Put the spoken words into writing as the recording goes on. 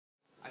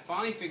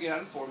finally figured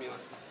out a formula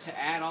to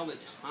add all the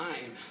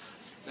time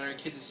that our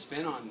kids have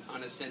spent on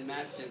Ascend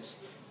Math since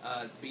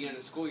the beginning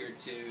of the school year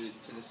to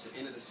the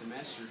end of the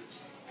semester.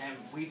 And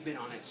we've been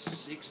on it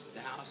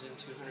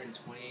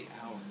 6,228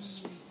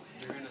 hours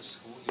during a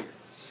school year.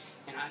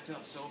 And I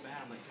felt so bad.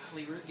 I'm like,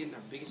 golly, we're getting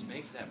our biggest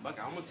bang for that buck.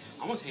 I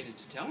almost hated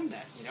to tell him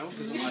that,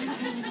 because I'm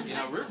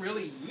like, we're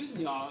really using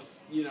y'all,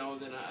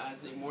 than I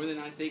think, more than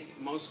I think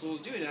most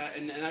schools do.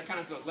 And I kind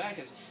of feel glad,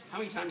 because how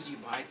many times do you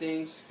buy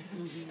things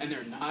and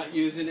they're not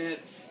using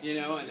it, and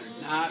they're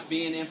not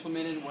being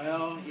implemented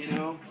well,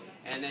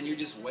 and then you're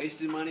just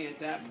wasting money at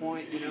that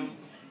point,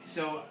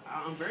 So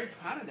I'm very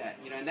proud of that,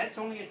 and that's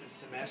only at the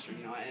semester,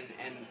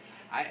 and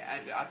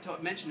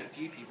I've mentioned a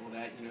few people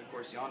that, of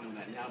course y'all know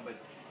that now, but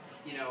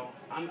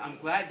I'm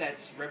glad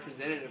that's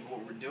representative of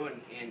what we're doing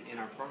in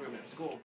our program at school.